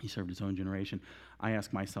 He served his own generation. I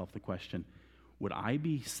ask myself the question, would I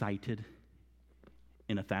be cited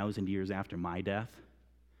in 1,000 years after my death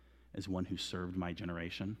as one who served my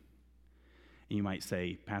generation? And you might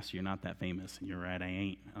say, Pastor, you're not that famous. And you're right, I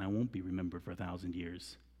ain't. And I won't be remembered for 1,000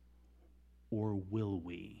 years. Or will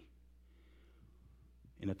we?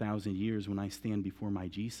 In 1,000 years, when I stand before my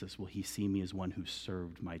Jesus, will he see me as one who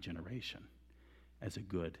served my generation, as a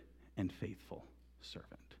good and faithful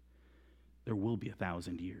servant? There will be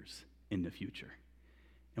 1,000 years in the future.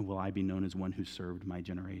 And will I be known as one who served my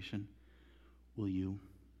generation? Will you?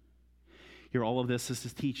 Here, all of this is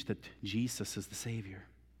to teach that Jesus is the Savior.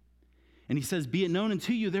 And he says, be it known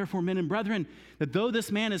unto you, therefore, men and brethren, that though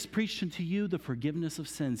this man has preached unto you the forgiveness of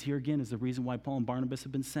sins, here again is the reason why Paul and Barnabas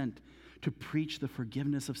have been sent, to preach the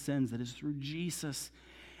forgiveness of sins that is through Jesus.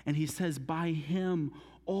 And he says, by him,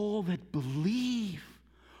 all that believe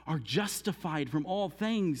are justified from all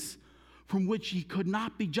things from which he could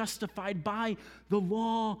not be justified by the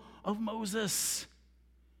law of Moses.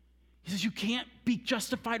 He says you can't be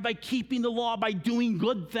justified by keeping the law, by doing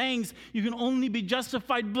good things. You can only be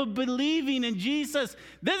justified by believing in Jesus.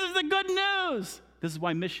 This is the good news. This is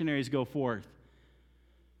why missionaries go forth.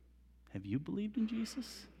 Have you believed in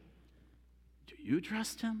Jesus? Do you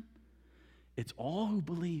trust him? It's all who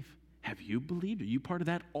believe. Have you believed? Are you part of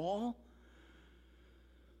that all?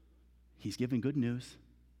 He's giving good news.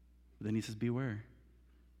 But then he says, beware.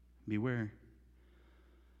 Beware.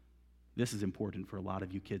 This is important for a lot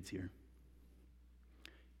of you kids here.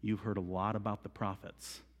 You've heard a lot about the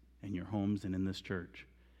prophets in your homes and in this church.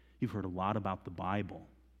 You've heard a lot about the Bible.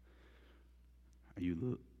 Are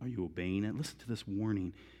you obeying it? Listen to this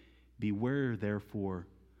warning. Beware, therefore,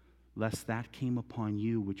 lest that came upon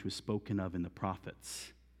you which was spoken of in the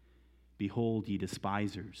prophets. Behold, ye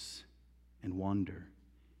despisers, and wander,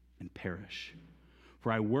 and perish.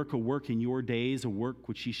 For I work a work in your days, a work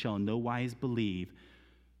which ye shall in no wise believe,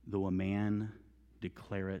 though a man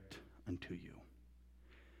declare it unto you.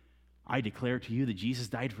 I declare to you that Jesus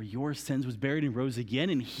died for your sins, was buried, and rose again,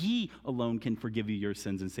 and he alone can forgive you your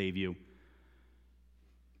sins and save you.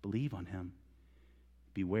 Believe on him.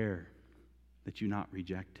 Beware that you not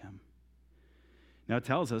reject him. Now it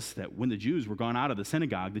tells us that when the Jews were gone out of the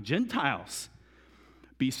synagogue, the Gentiles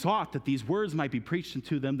besought that these words might be preached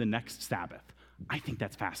unto them the next Sabbath. I think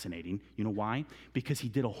that's fascinating. You know why? Because he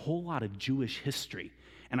did a whole lot of Jewish history.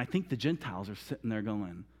 And I think the Gentiles are sitting there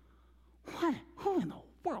going, what? Who in the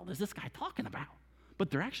world is this guy talking about? But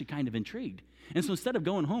they're actually kind of intrigued. And so instead of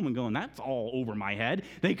going home and going, that's all over my head,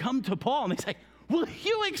 they come to Paul and they say, will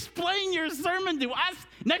you explain your sermon to us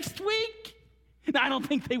next week? Now, I don't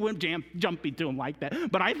think they went jumping to him like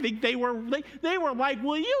that, but I think they were like,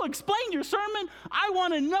 will you explain your sermon? I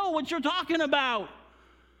want to know what you're talking about.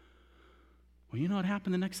 Well, you know what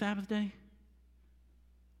happened the next Sabbath day?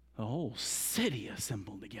 The whole city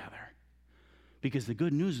assembled together because the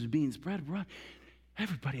good news was being spread abroad.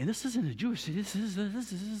 Everybody, and this isn't a Jewish city. This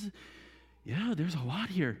is, yeah, there's a lot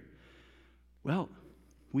here. Well,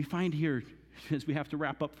 we find here, as we have to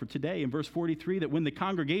wrap up for today, in verse 43, that when the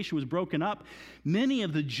congregation was broken up, many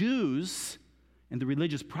of the Jews and the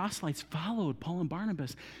religious proselytes followed Paul and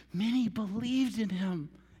Barnabas. Many believed in him,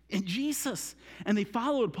 in Jesus, and they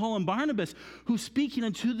followed Paul and Barnabas, who speaking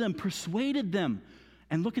unto them persuaded them,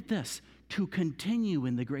 and look at this, to continue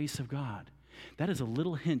in the grace of God. That is a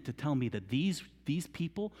little hint to tell me that these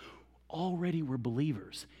people already were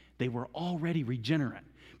believers. They were already regenerate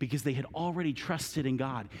because they had already trusted in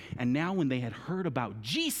God. And now when they had heard about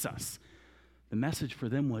Jesus, the message for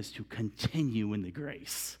them was to continue in the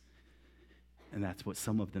grace. And that's what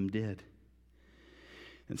some of them did.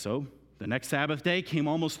 And so the next Sabbath day came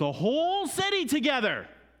almost the whole city together.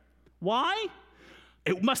 Why?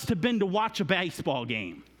 It must have been to watch a baseball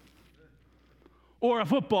game or a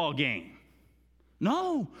football game.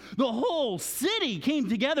 No, the whole city came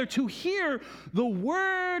together to hear the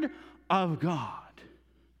word of God.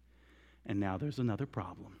 And now there's another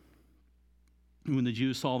problem. When the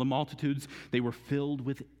Jews saw the multitudes, they were filled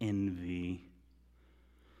with envy.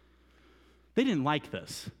 They didn't like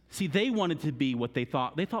this. See, they wanted to be what they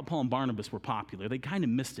thought. They thought Paul and Barnabas were popular. They kind of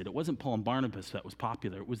missed it. It wasn't Paul and Barnabas that was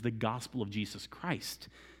popular. It was the gospel of Jesus Christ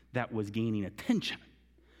that was gaining attention.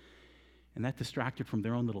 And that distracted from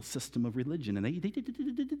their own little system of religion. And they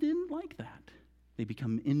didn't like that. They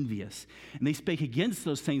become envious. And they spake against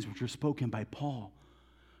those things which were spoken by Paul,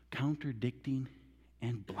 contradicting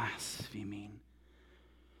and blaspheming.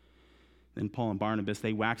 Then Paul and Barnabas,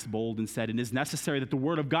 they waxed bold and said, it is necessary that the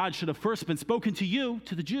word of God should have first been spoken to you,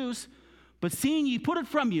 to the Jews, but seeing ye put it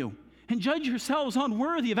from you, and judge yourselves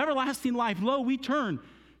unworthy of everlasting life, lo, we turn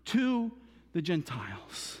to the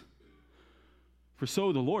Gentiles. For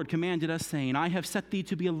so the Lord commanded us, saying, I have set thee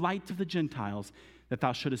to be a light of the Gentiles, that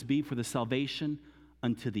thou shouldest be for the salvation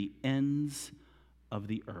unto the ends of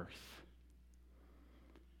the earth.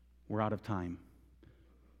 We're out of time.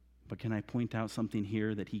 But can I point out something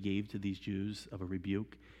here that he gave to these Jews of a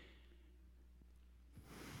rebuke?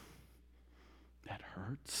 That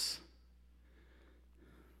hurts.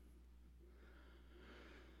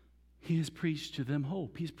 He has preached to them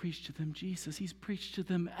hope. He's preached to them Jesus. He's preached to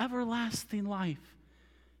them everlasting life.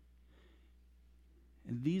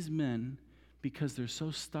 And these men, because they're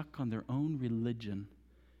so stuck on their own religion,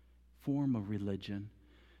 form of religion,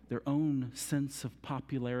 their own sense of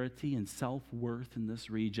popularity and self-worth in this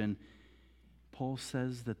region, Paul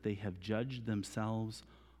says that they have judged themselves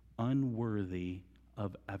unworthy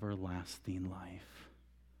of everlasting life.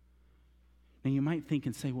 Now you might think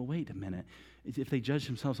and say, well, wait a minute. If they judged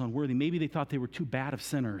themselves unworthy, maybe they thought they were too bad of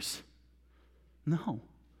sinners. No.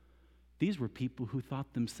 These were people who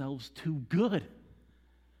thought themselves too good.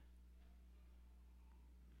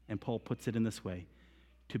 And Paul puts it in this way,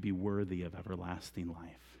 to be worthy of everlasting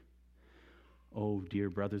life. Oh, dear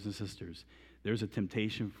brothers and sisters, there's a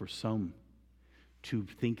temptation for some to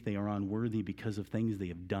think they are unworthy because of things they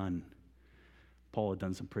have done. Paul had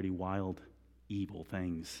done some pretty wild, evil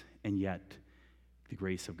things, and yet the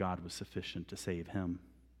grace of God was sufficient to save him.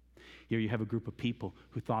 Here you have a group of people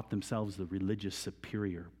who thought themselves the religious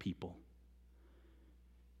superior people.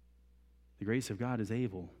 The grace of God is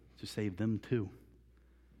able to save them too,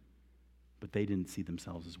 but they didn't see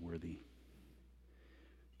themselves as worthy.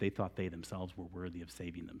 They thought they themselves were worthy of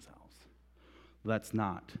saving themselves. Let's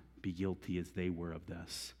not be guilty as they were of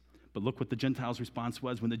this. But look what the Gentiles' response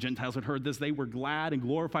was. When the Gentiles had heard this, they were glad and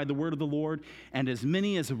glorified the word of the Lord, and as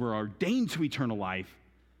many as were ordained to eternal life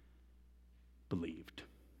believed.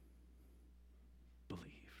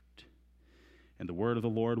 Believed. And the word of the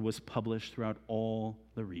Lord was published throughout all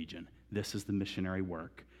the region. This is the missionary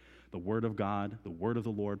work. The word of God, the word of the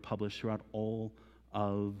Lord published throughout all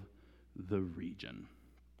of the region.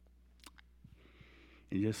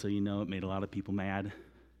 And just so you know, it made a lot of people mad,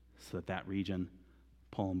 so that region,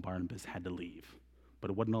 Paul and Barnabas had to leave. But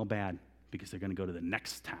it wasn't all bad, because they're going to go to the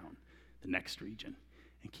next town, the next region,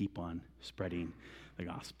 and keep on spreading the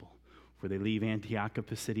gospel. For they leave Antioch of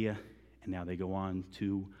Pisidia, and now they go on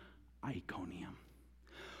to Iconium.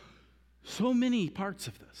 So many parts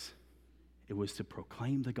of this. It was to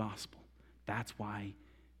proclaim the gospel. That's why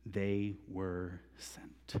they were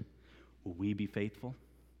sent. Will we be faithful?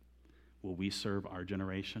 Will we serve our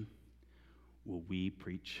generation? Will we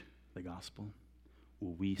preach the gospel?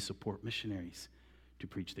 Will we support missionaries to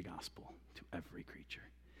preach the gospel to every creature?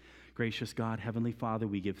 Gracious God, Heavenly Father,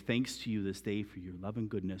 we give thanks to you this day for your love and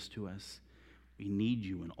goodness to us. We need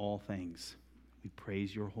you in all things. We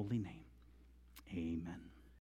praise your holy name. Amen.